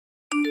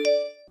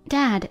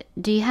Dad,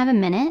 do you have a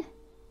minute?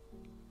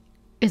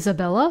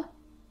 Isabella?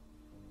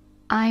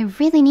 I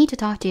really need to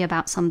talk to you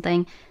about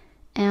something,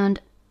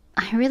 and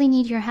I really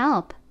need your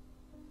help.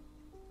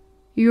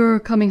 You're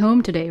coming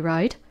home today,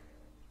 right?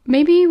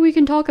 Maybe we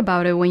can talk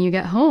about it when you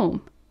get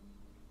home.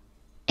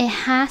 It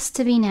has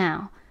to be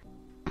now.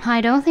 I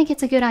don't think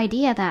it's a good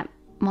idea that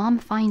Mom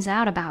finds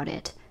out about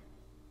it.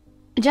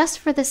 Just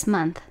for this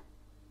month,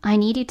 I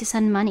need you to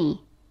send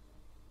money.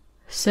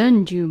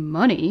 Send you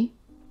money?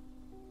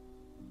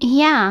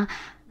 Yeah,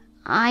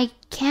 I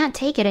can't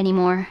take it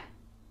anymore.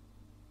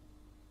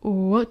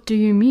 What do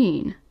you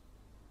mean?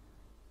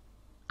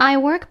 I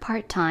work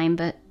part-time,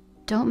 but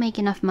don't make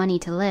enough money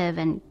to live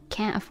and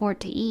can't afford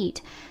to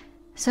eat.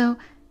 So,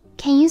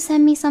 can you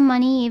send me some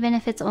money even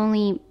if it's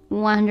only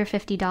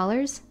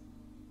 $150?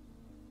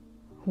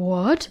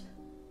 What?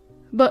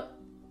 But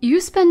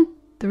you spend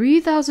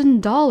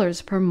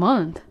 $3,000 per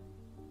month.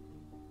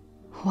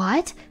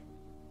 What?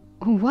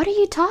 What are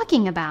you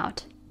talking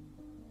about?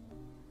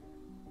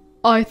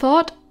 I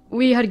thought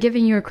we had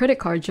given you a credit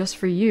card just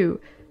for you.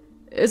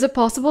 Is it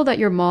possible that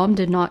your mom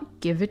did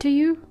not give it to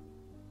you?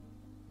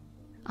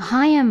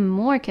 I am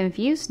more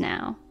confused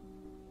now.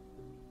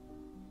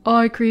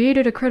 I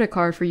created a credit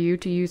card for you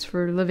to use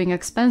for living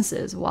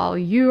expenses while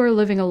you are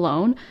living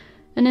alone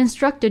and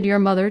instructed your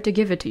mother to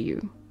give it to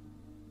you.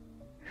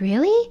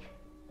 Really?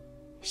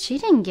 She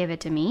didn't give it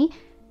to me.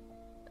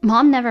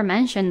 Mom never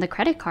mentioned the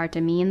credit card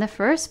to me in the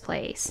first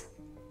place.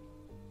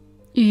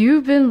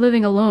 You've been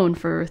living alone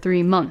for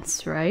 3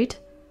 months, right?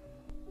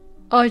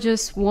 I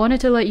just wanted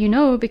to let you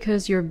know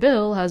because your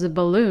bill has a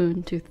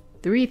balloon to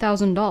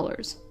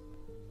 $3,000.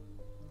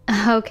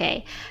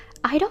 Okay,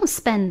 I don't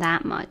spend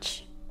that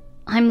much.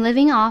 I'm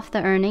living off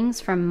the earnings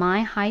from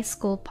my high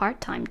school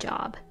part-time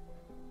job.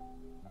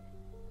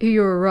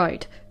 You're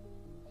right.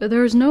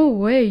 There's no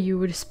way you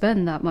would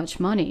spend that much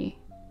money.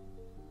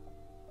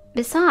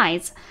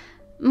 Besides,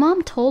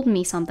 Mom told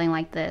me something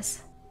like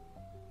this.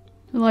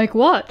 Like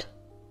what?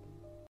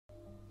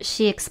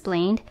 She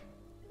explained,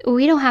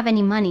 "We don't have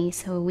any money,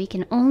 so we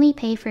can only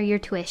pay for your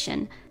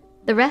tuition.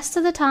 The rest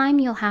of the time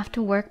you'll have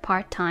to work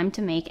part-time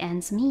to make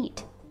ends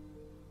meet."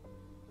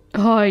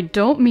 I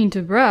don't mean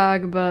to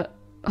brag, but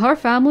our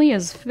family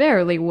is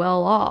fairly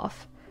well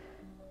off.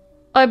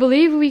 I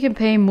believe we can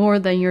pay more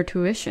than your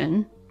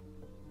tuition.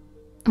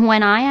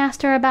 When I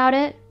asked her about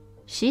it,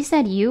 she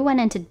said you went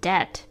into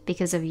debt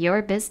because of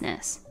your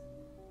business.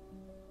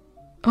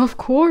 Of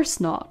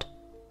course not.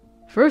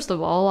 First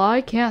of all, I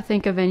can't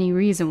think of any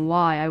reason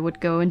why I would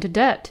go into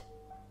debt.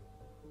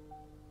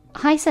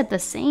 I said the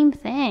same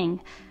thing,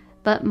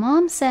 but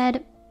Mom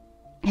said,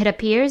 "It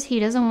appears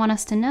he doesn't want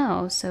us to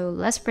know, so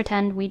let's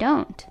pretend we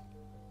don't."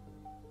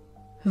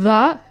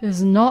 That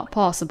is not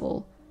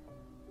possible.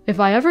 If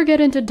I ever get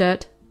into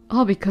debt,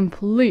 I'll be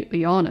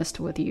completely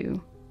honest with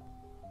you.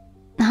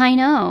 I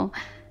know.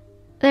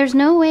 There's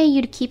no way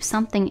you'd keep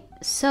something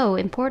so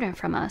important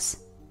from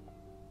us.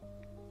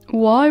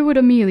 Why would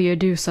Amelia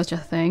do such a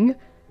thing?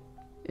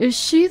 Is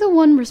she the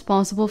one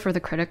responsible for the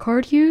credit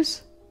card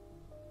use?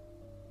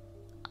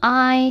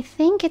 I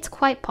think it's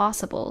quite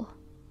possible.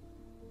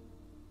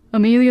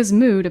 Amelia's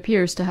mood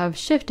appears to have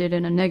shifted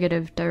in a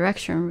negative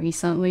direction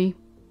recently.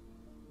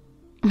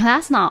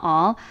 That's not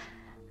all.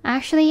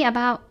 Actually,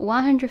 about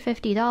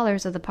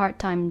 $150 of the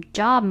part-time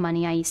job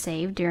money I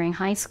saved during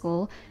high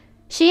school,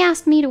 she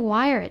asked me to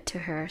wire it to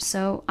her,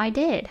 so I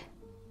did.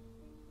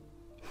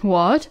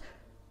 What?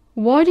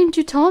 Why didn't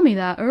you tell me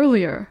that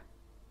earlier?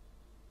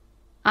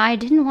 I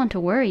didn't want to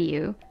worry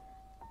you.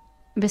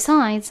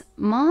 Besides,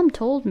 Mom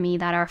told me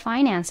that our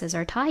finances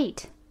are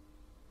tight.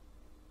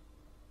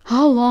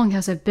 How long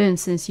has it been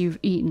since you've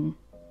eaten?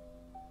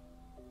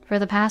 For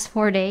the past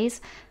 4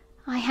 days,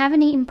 I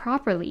haven't eaten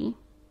properly.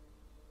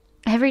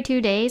 Every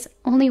 2 days,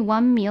 only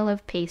one meal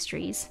of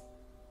pastries.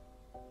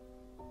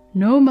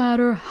 No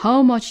matter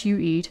how much you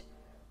eat,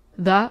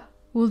 that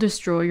will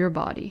destroy your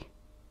body.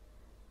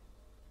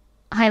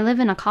 I live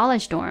in a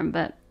college dorm,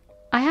 but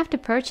I have to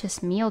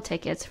purchase meal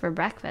tickets for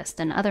breakfast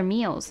and other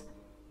meals.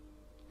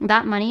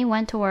 That money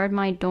went toward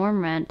my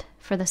dorm rent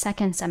for the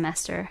second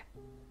semester.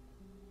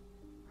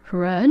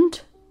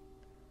 Rent?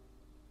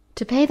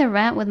 To pay the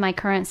rent with my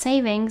current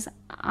savings,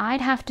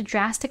 I'd have to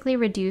drastically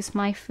reduce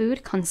my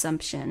food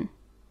consumption.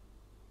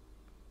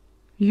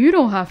 You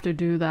don't have to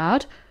do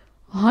that.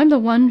 I'm the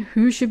one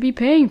who should be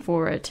paying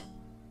for it.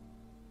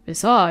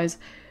 Besides,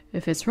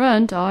 if it's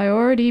rent, I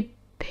already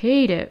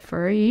paid it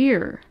for a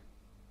year.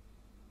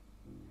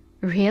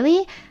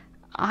 Really?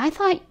 I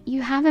thought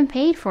you haven't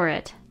paid for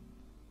it.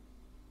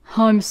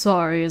 I'm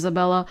sorry,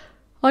 Isabella.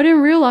 I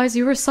didn't realize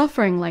you were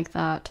suffering like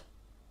that.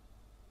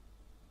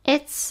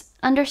 It's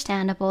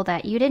understandable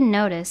that you didn't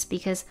notice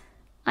because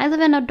I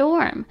live in a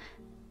dorm.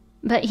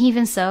 But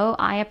even so,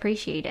 I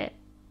appreciate it.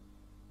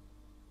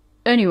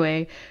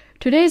 Anyway,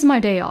 today's my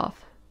day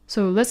off,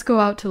 so let's go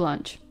out to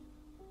lunch.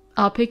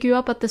 I'll pick you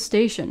up at the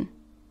station.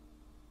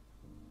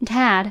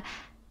 Dad,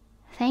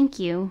 thank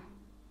you.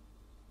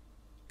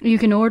 You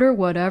can order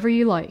whatever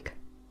you like.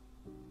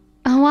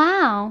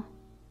 Wow.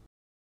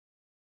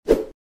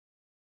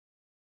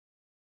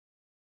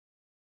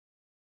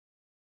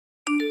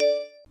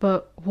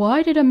 But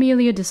why did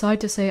Amelia decide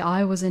to say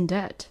I was in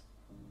debt?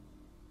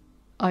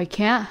 I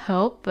can't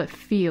help but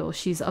feel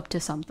she's up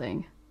to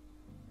something.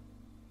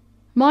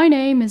 My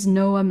name is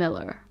Noah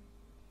Miller.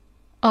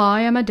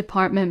 I am a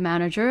department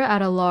manager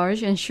at a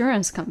large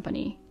insurance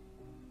company.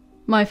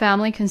 My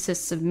family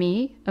consists of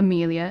me,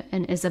 Amelia,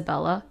 and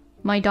Isabella,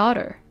 my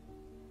daughter.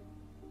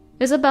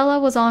 Isabella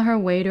was on her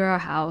way to our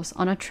house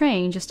on a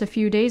train just a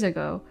few days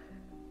ago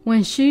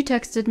when she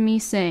texted me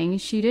saying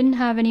she didn't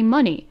have any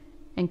money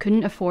and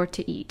couldn't afford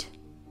to eat.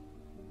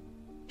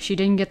 She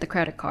didn't get the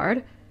credit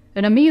card,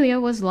 and Amelia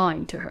was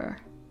lying to her.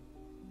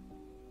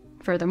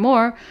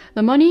 Furthermore,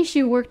 the money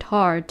she worked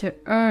hard to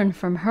earn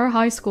from her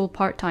high school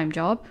part-time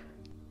job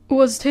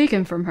was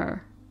taken from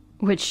her,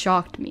 which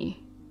shocked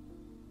me.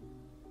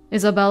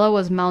 Isabella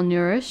was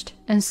malnourished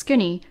and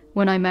skinny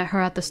when I met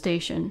her at the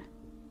station.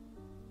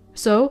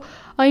 So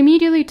I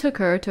immediately took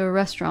her to a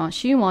restaurant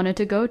she wanted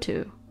to go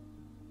to.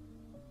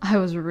 I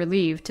was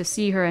relieved to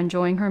see her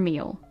enjoying her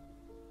meal.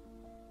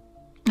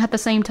 At the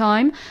same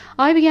time,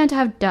 I began to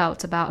have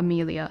doubts about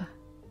Amelia,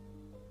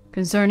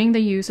 concerning the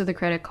use of the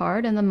credit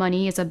card and the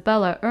money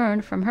Isabella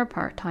earned from her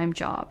part-time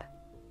job.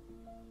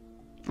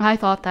 I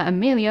thought that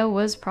Amelia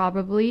was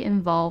probably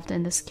involved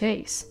in this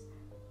case.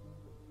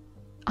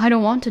 I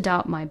don't want to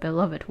doubt my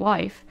beloved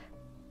wife,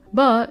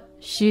 but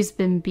she's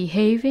been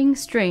behaving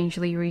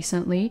strangely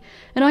recently,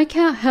 and I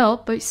can't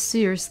help but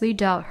seriously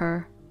doubt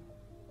her.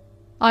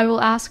 I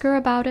will ask her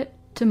about it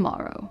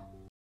tomorrow.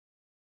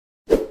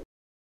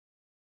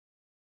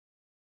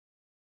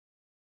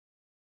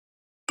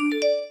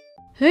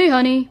 Hey,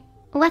 honey.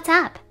 What's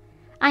up?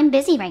 I'm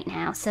busy right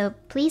now, so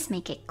please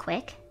make it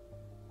quick.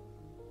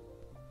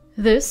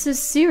 This is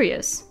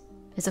serious.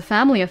 It's a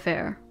family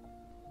affair.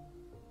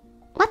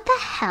 What the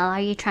hell are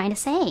you trying to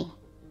say?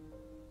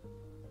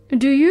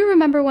 Do you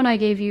remember when I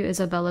gave you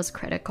Isabella's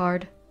credit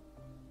card?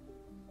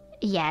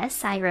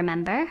 Yes, I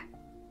remember.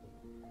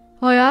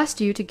 I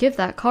asked you to give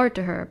that card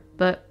to her,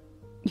 but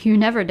you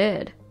never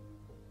did.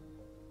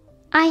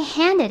 I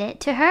handed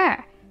it to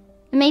her.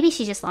 Maybe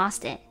she just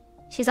lost it.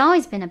 She's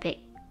always been a bit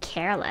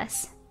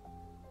careless.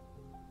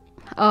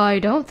 I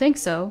don't think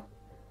so.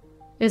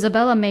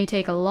 Isabella may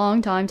take a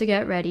long time to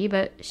get ready,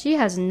 but she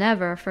has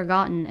never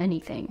forgotten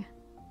anything.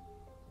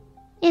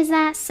 Is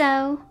that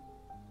so?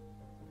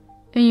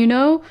 And you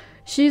know,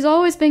 she's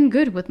always been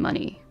good with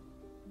money.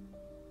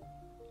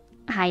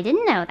 I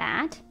didn't know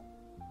that.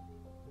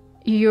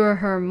 You're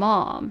her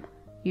mom.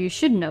 You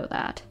should know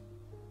that.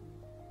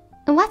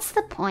 What's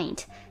the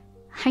point?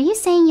 Are you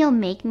saying you'll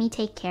make me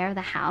take care of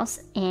the house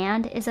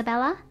and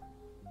Isabella?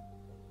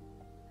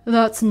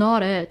 That's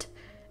not it.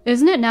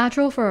 Isn't it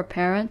natural for a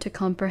parent to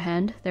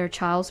comprehend their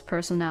child's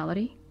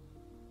personality?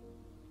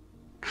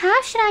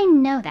 How should I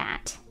know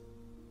that?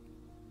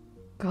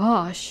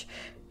 Gosh,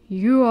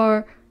 you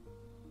are...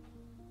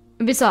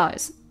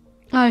 Besides,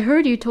 I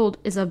heard you told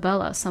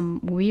Isabella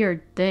some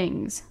weird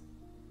things.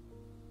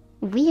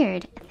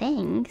 Weird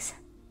things?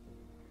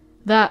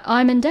 That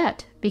I'm in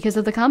debt because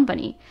of the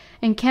company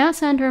and can't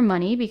send her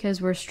money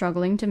because we're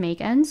struggling to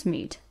make ends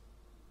meet.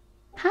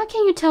 How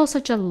can you tell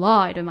such a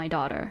lie to my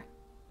daughter?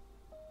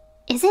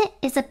 Isn't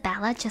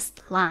Isabella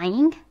just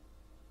lying?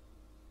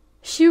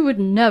 She would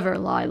never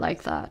lie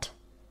like that.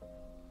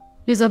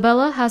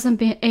 Isabella hasn't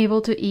been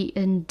able to eat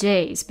in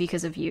days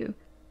because of you.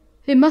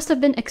 It must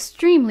have been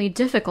extremely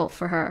difficult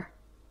for her.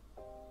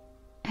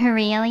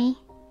 Really?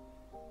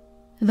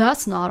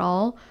 That's not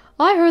all.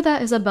 I heard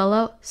that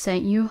Isabella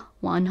sent you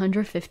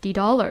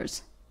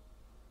 $150.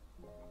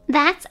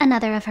 That's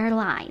another of her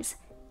lies.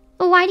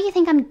 Why do you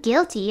think I'm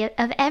guilty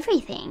of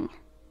everything?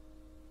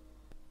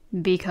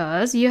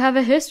 Because you have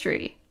a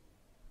history.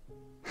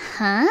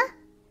 Huh?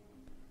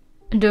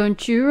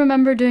 Don't you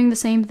remember doing the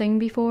same thing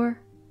before?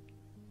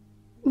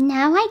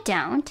 No, I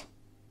don't.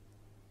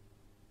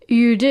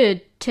 You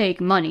did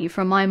take money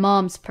from my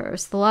mom's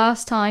purse the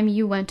last time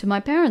you went to my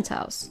parents'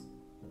 house,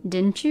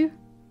 didn't you?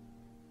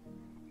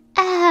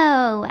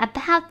 Oh,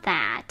 about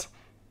that.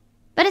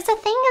 But it's a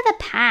thing of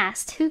the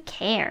past. Who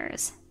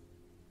cares?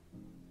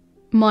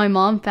 My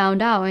mom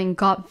found out and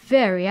got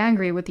very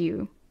angry with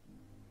you.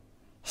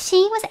 She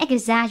was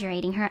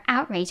exaggerating her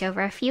outrage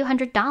over a few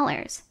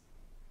 $100s.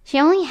 She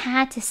only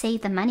had to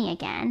save the money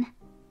again.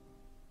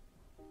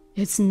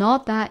 It's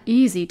not that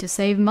easy to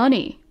save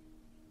money.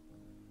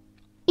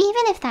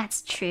 Even if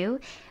that's true,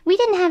 we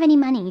didn't have any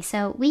money,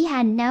 so we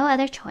had no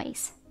other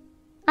choice.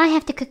 I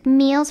have to cook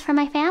meals for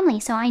my family,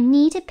 so I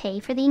need to pay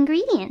for the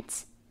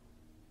ingredients.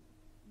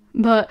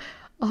 But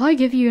I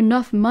give you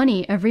enough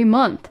money every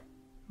month,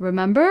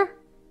 remember?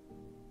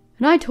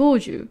 And I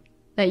told you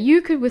that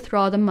you could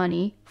withdraw the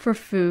money for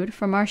food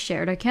from our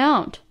shared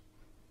account.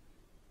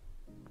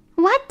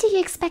 What do you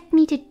expect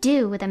me to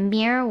do with a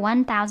mere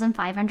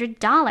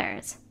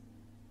 $1,500?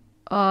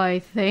 I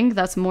think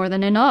that's more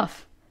than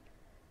enough.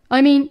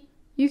 I mean,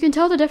 you can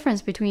tell the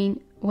difference between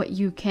what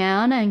you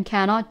can and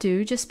cannot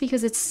do just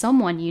because it's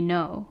someone you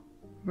know,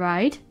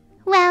 right?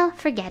 Well,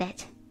 forget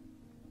it.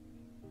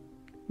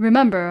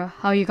 Remember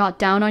how you got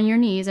down on your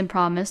knees and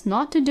promised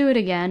not to do it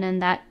again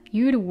and that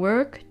you'd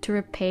work to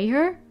repay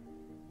her?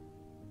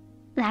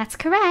 That's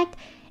correct.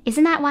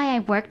 Isn't that why I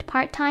worked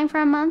part-time for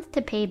a month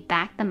to pay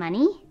back the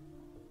money?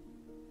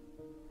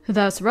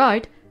 That's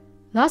right.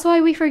 That's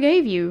why we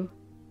forgave you.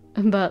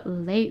 But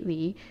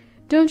lately,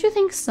 don't you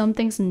think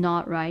something's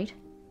not right?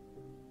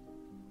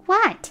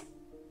 What?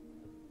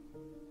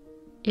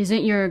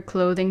 Isn't your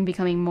clothing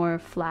becoming more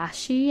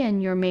flashy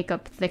and your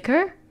makeup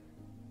thicker?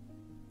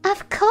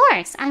 Of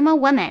course, I'm a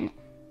woman.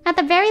 At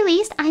the very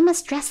least, I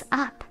must dress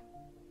up.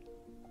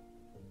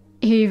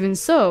 Even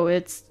so,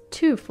 it's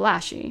too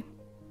flashy.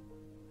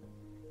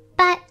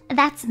 But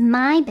that's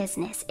my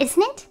business,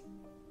 isn't it?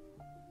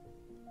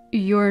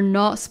 You're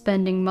not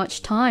spending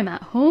much time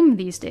at home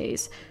these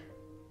days.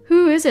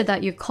 Who is it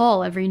that you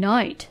call every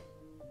night?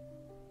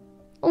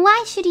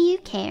 Why should you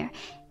care?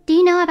 Do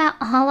you know about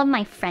all of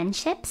my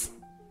friendships?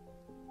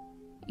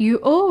 You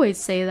always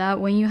say that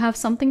when you have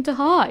something to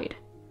hide.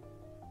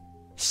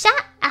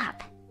 Shut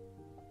up!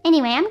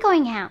 Anyway, I'm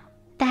going out.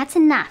 That's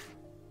enough.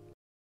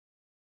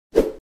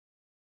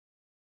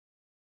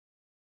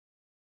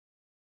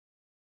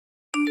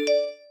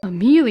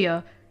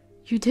 Amelia,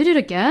 you did it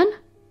again?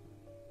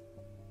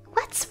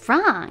 What's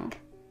wrong?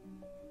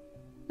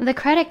 The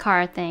credit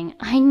card thing.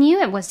 I knew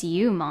it was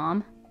you,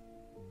 Mom.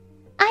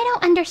 I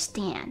don't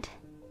understand.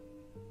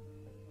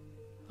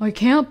 I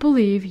can't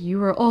believe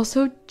you are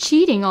also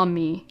cheating on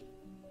me.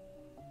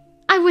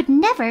 I would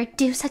never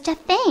do such a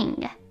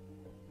thing.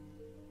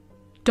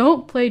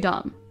 Don't play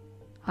dumb.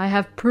 I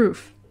have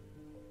proof.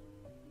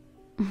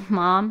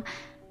 Mom,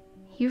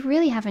 you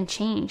really haven't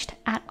changed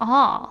at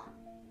all.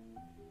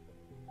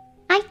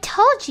 I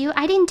told you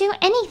I didn't do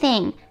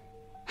anything.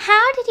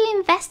 How did you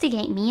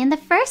investigate me in the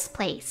first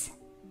place?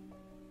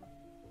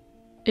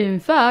 In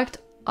fact,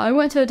 I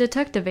went to a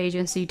detective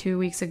agency 2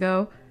 weeks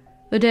ago,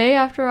 the day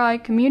after I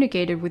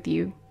communicated with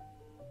you,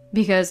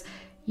 because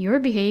your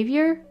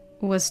behavior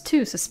was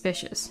too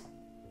suspicious.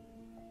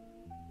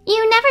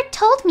 You never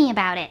told me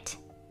about it.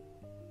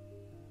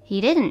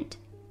 He didn't.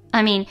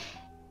 I mean,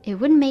 it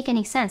wouldn't make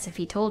any sense if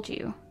he told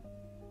you.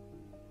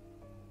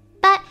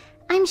 But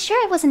I'm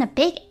sure it wasn't a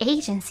big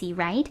agency,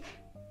 right?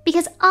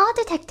 Because all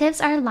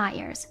detectives are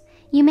liars.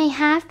 You may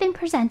have been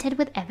presented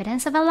with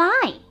evidence of a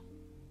lie.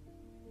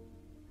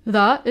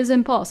 That is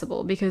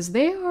impossible because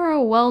they are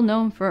a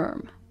well-known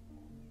firm.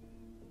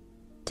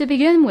 To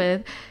begin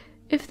with,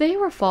 if they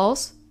were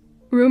false,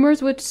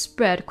 rumors would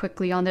spread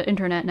quickly on the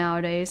internet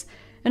nowadays,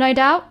 and I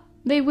doubt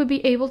they would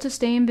be able to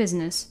stay in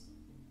business.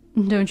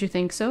 Don't you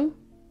think so?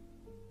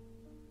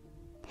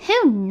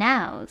 Who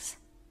knows?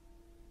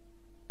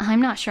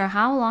 I'm not sure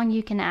how long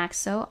you can act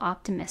so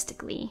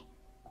optimistically.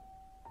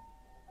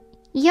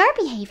 You're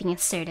behaving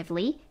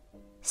assertively,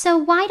 so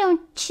why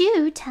don't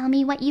you tell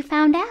me what you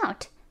found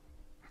out?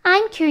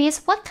 I'm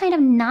curious what kind of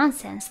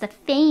nonsense the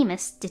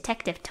famous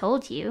detective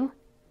told you.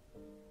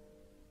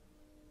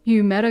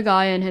 You met a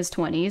guy in his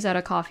 20s at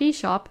a coffee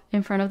shop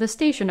in front of the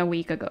station a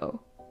week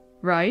ago,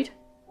 right?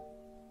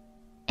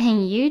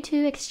 And you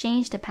two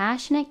exchanged a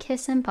passionate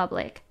kiss in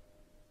public,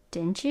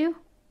 didn't you?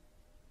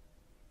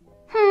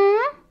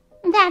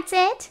 That's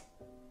it?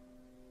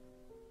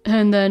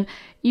 And then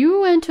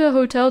you went to a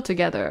hotel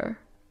together,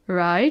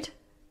 right?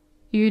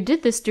 You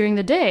did this during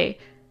the day.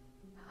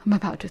 I'm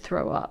about to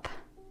throw up.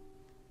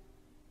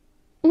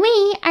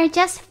 We are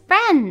just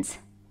friends.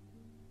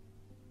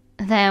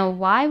 Then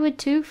why would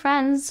two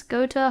friends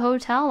go to a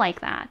hotel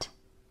like that?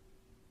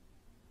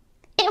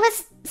 It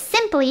was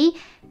simply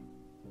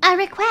a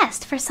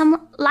request for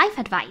some life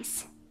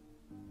advice.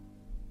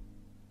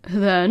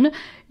 Then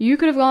you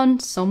could have gone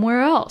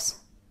somewhere else.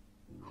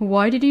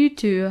 Why did you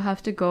two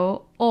have to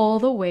go all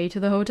the way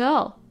to the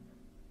hotel?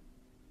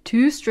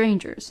 Two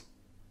strangers,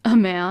 a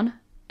man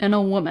and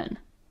a woman.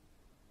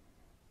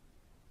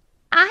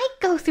 I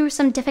go through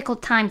some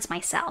difficult times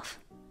myself.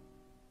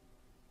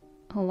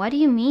 What do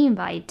you mean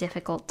by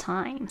difficult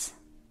times?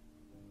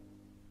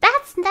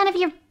 That's none of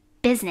your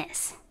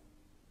business.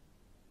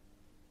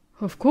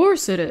 Of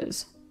course it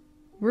is.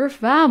 We're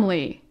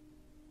family.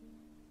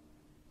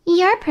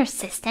 You're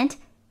persistent.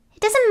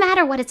 It doesn't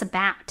matter what it's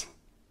about.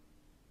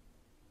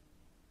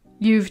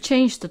 You've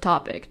changed the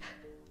topic.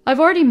 I've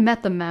already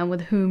met the man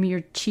with whom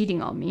you're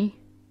cheating on me.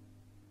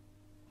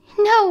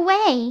 No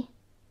way.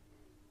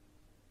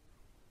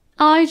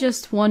 I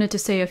just wanted to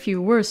say a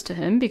few words to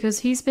him because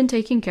he's been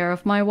taking care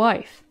of my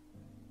wife.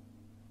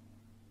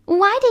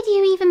 Why did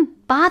you even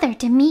bother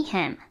to meet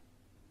him?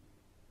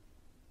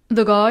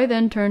 The guy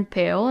then turned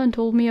pale and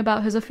told me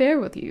about his affair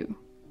with you.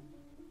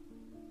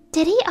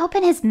 Did he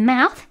open his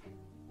mouth?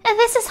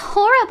 This is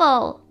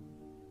horrible.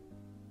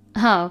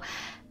 Oh,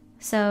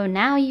 so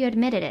now you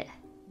admitted it.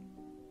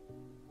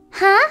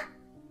 Huh?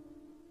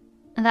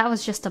 That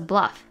was just a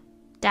bluff.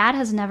 Dad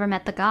has never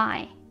met the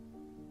guy.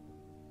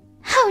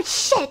 Oh,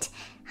 shit!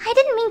 I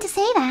didn't mean to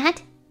say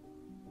that.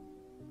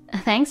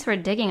 Thanks for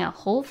digging a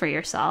hole for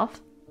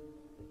yourself.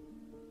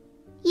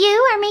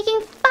 You are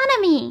making fun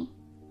of me.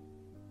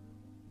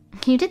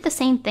 You did the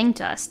same thing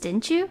to us,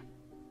 didn't you?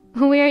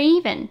 We're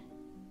even.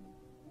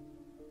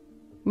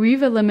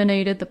 We've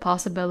eliminated the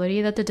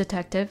possibility that the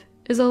detective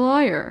is a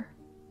liar.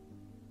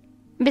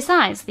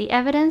 Besides, the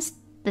evidence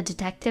the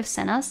detective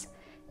sent us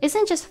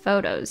isn't just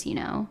photos, you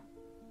know.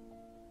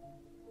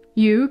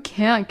 You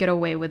can't get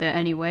away with it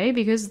anyway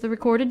because the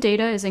recorded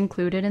data is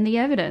included in the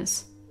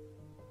evidence.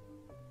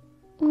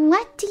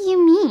 What do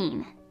you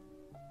mean?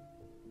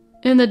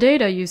 In the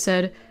data you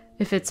said,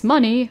 if it's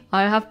money,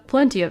 I have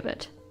plenty of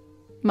it.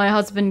 My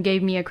husband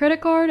gave me a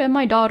credit card and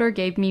my daughter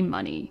gave me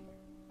money.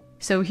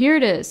 So here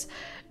it is.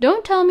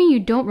 Don't tell me you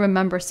don't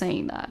remember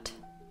saying that.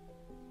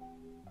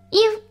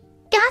 You've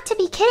got to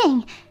be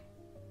kidding.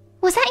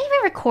 Was that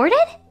even recorded?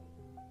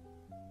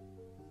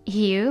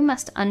 You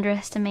must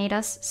underestimate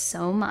us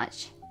so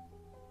much.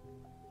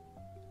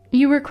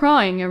 You were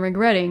crying and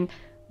regretting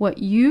what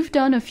you've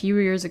done a few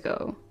years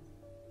ago.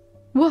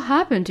 What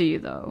happened to you,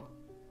 though?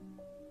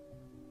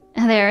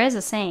 There is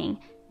a saying,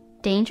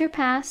 danger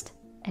past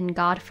and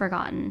God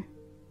forgotten.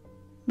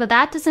 But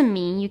that doesn't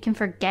mean you can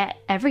forget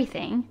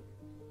everything.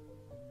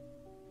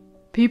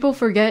 People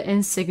forget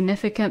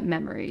insignificant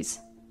memories.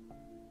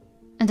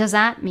 And does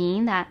that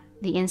mean that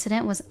the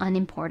incident was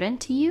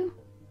unimportant to you?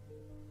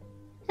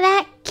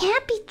 That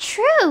can't be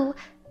true.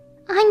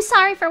 I'm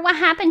sorry for what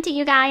happened to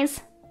you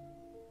guys.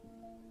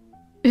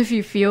 If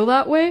you feel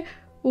that way,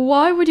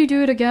 why would you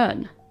do it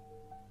again?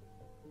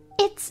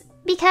 It's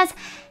because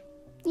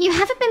you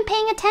haven't been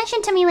paying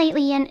attention to me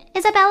lately and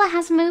Isabella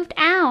has moved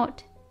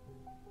out.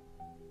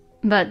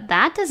 But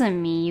that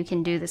doesn't mean you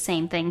can do the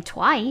same thing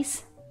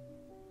twice.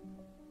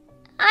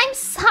 I'm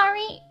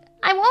sorry.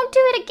 I won't do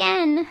it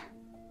again.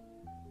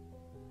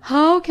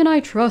 How can I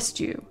trust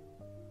you?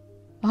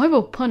 I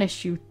will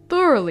punish you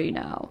thoroughly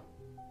now.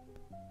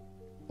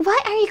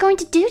 What are you going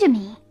to do to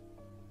me?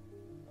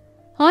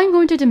 I'm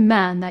going to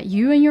demand that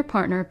you and your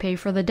partner pay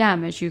for the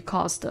damage you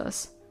caused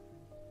us.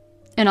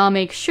 And I'll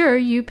make sure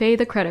you pay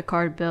the credit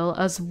card bill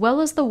as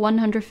well as the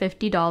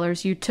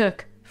 $150 you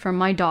took from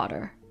my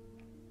daughter.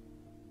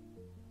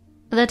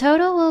 The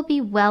total will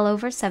be well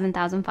over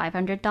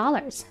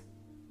 $7,500.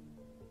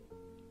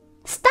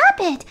 Stop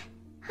it!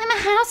 I'm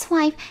a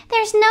housewife.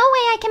 There's no way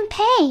I can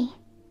pay.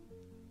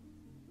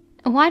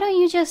 Why don't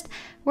you just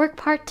work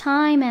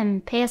part-time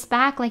and pay us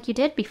back like you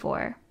did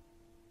before?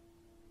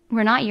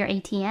 We're not your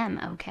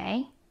ATM,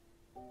 okay?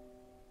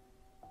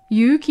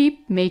 You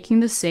keep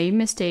making the same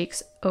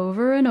mistakes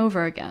over and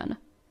over again.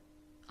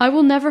 I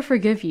will never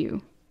forgive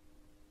you.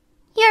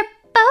 You're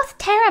both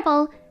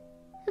terrible.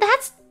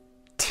 That's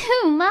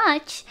too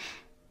much.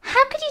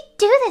 How could you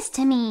do this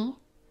to me?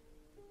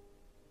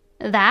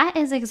 That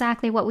is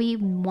exactly what we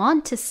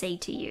want to say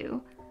to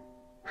you.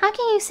 How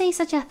can you say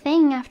such a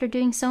thing after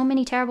doing so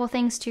many terrible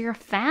things to your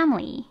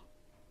family?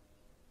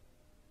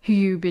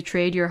 You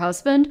betrayed your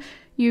husband,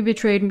 you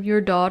betrayed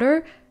your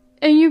daughter,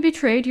 and you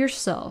betrayed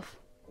yourself.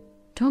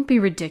 Don't be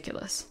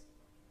ridiculous.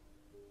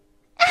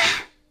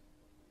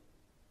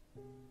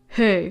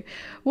 Hey,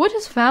 what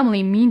does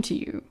family mean to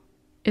you?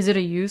 Is it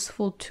a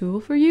useful tool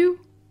for you?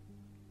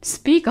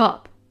 Speak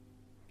up.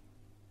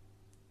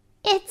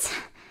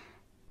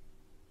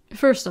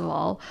 First of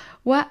all,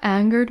 what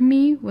angered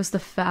me was the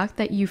fact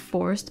that you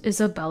forced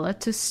Isabella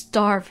to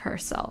starve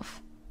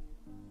herself.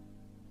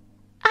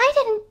 I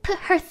didn't put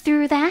her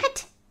through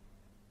that.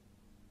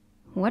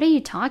 What are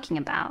you talking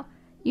about?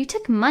 You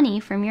took money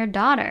from your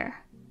daughter.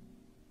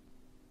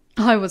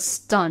 I was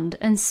stunned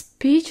and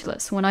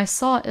speechless when I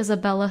saw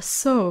Isabella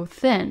so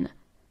thin.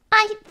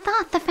 I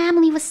thought the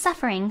family was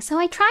suffering, so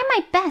I tried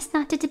my best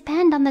not to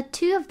depend on the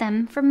two of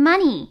them for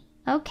money,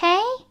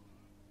 okay?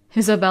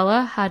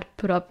 Isabella had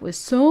put up with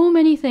so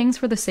many things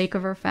for the sake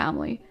of her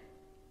family.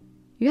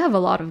 You have a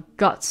lot of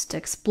guts to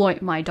exploit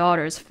my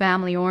daughter's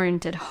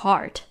family-oriented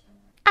heart.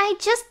 I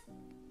just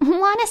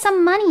wanted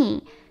some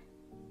money.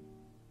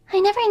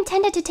 I never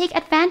intended to take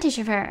advantage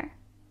of her.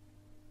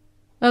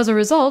 As a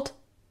result,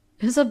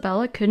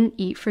 Isabella couldn't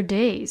eat for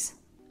days.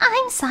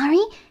 I'm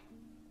sorry,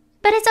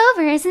 but it's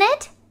over, isn't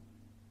it?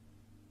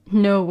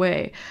 No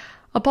way.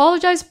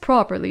 Apologize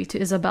properly to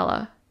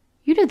Isabella.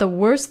 You did the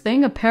worst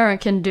thing a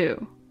parent can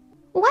do.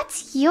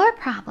 What's your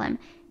problem?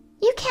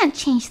 You can't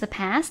change the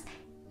past.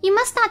 You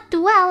must not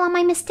dwell on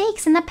my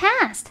mistakes in the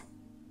past.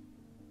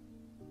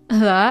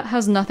 That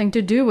has nothing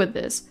to do with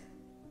this.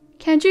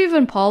 Can't you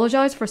even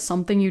apologize for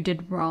something you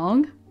did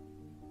wrong?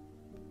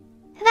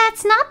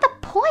 That's not the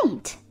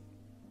point.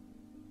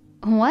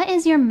 What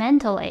is your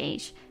mental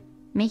age?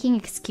 Making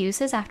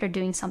excuses after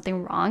doing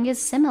something wrong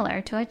is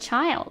similar to a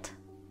child.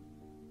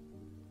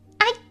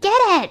 I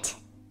get it.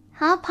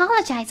 I'll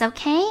apologize,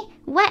 okay?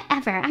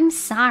 Whatever, I'm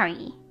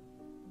sorry.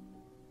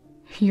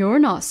 You're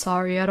not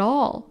sorry at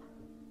all.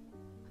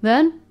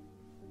 Then,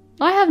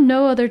 I have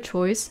no other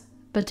choice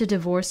but to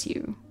divorce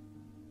you.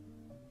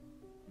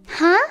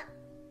 Huh?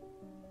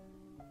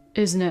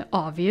 Isn't it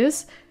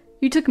obvious?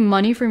 You took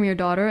money from your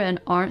daughter and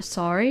aren't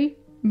sorry,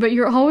 but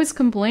you're always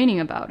complaining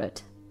about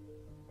it.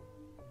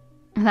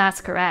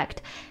 That's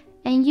correct.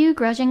 And you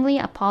grudgingly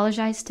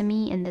apologize to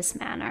me in this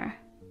manner.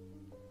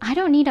 I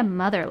don't need a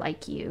mother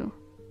like you.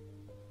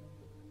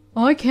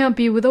 I can't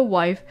be with a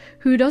wife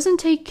who doesn't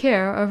take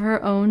care of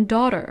her own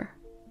daughter.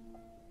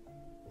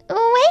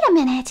 Wait a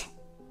minute.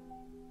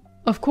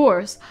 Of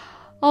course,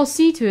 I'll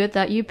see to it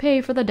that you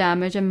pay for the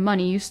damage and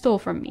money you stole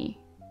from me.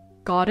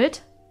 Got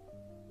it?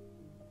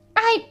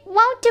 I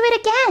won't do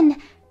it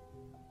again.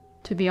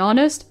 To be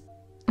honest,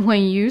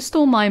 when you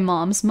stole my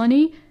mom's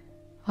money,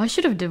 I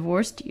should have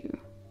divorced you.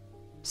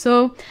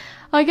 So,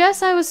 I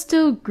guess I was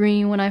still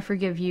green when I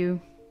forgive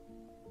you.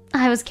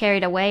 I was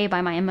carried away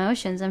by my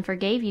emotions and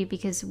forgave you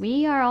because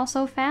we are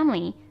also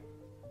family.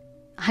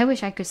 I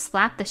wish I could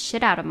slap the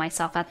shit out of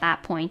myself at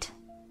that point.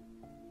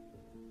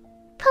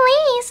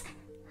 Please!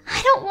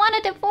 I don't want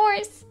a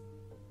divorce.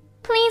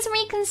 Please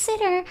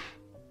reconsider.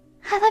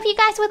 I love you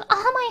guys with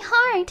all my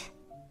heart.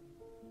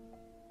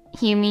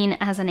 You mean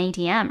as an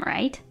ATM,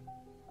 right?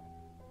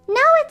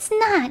 No, it's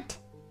not.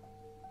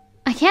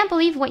 I can't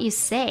believe what you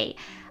say.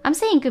 I'm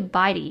saying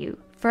goodbye to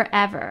you,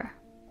 forever.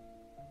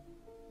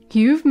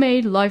 You've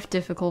made life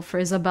difficult for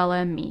Isabella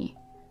and me.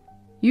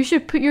 You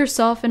should put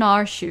yourself in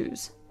our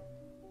shoes.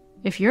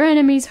 If your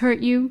enemies hurt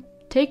you,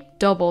 take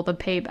double the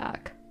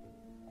payback.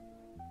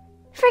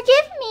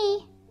 Forgive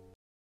me.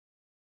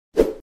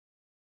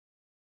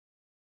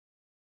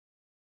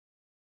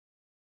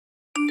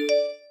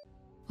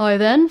 I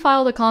then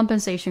filed a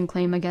compensation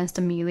claim against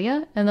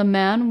Amelia and the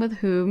man with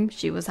whom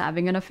she was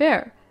having an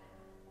affair.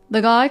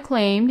 The guy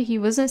claimed he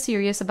wasn't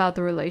serious about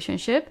the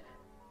relationship,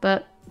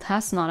 but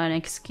that's not an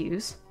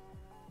excuse.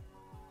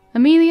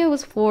 Amelia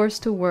was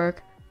forced to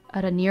work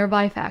at a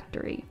nearby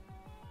factory.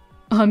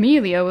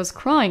 Amelia was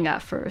crying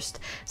at first,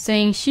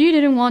 saying she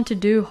didn't want to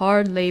do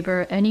hard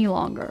labor any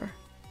longer.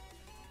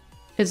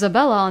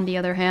 Isabella, on the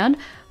other hand,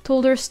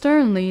 told her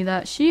sternly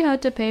that she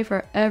had to pay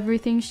for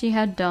everything she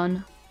had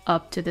done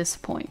up to this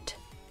point.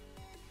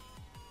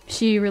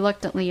 She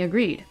reluctantly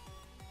agreed.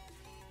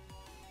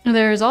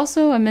 There is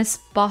also a Miss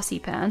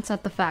Bossypants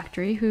at the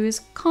factory who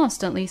is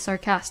constantly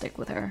sarcastic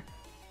with her.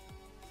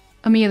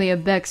 Amelia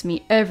begs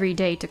me every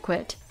day to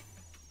quit,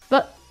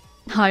 but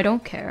I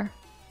don't care.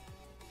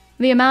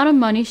 The amount of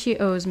money she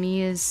owes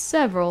me is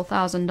several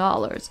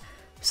 $1,000s,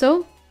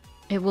 so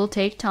it will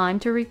take time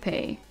to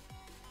repay.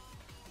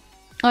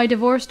 I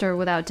divorced her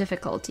without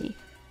difficulty,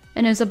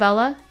 and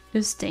Isabella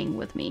is staying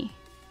with me.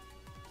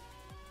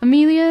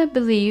 Amelia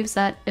believes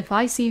that if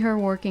I see her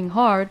working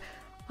hard,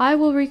 I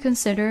will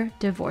reconsider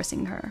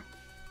divorcing her.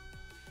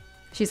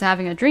 She's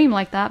having a dream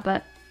like that,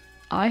 but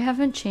I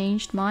haven't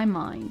changed my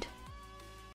mind.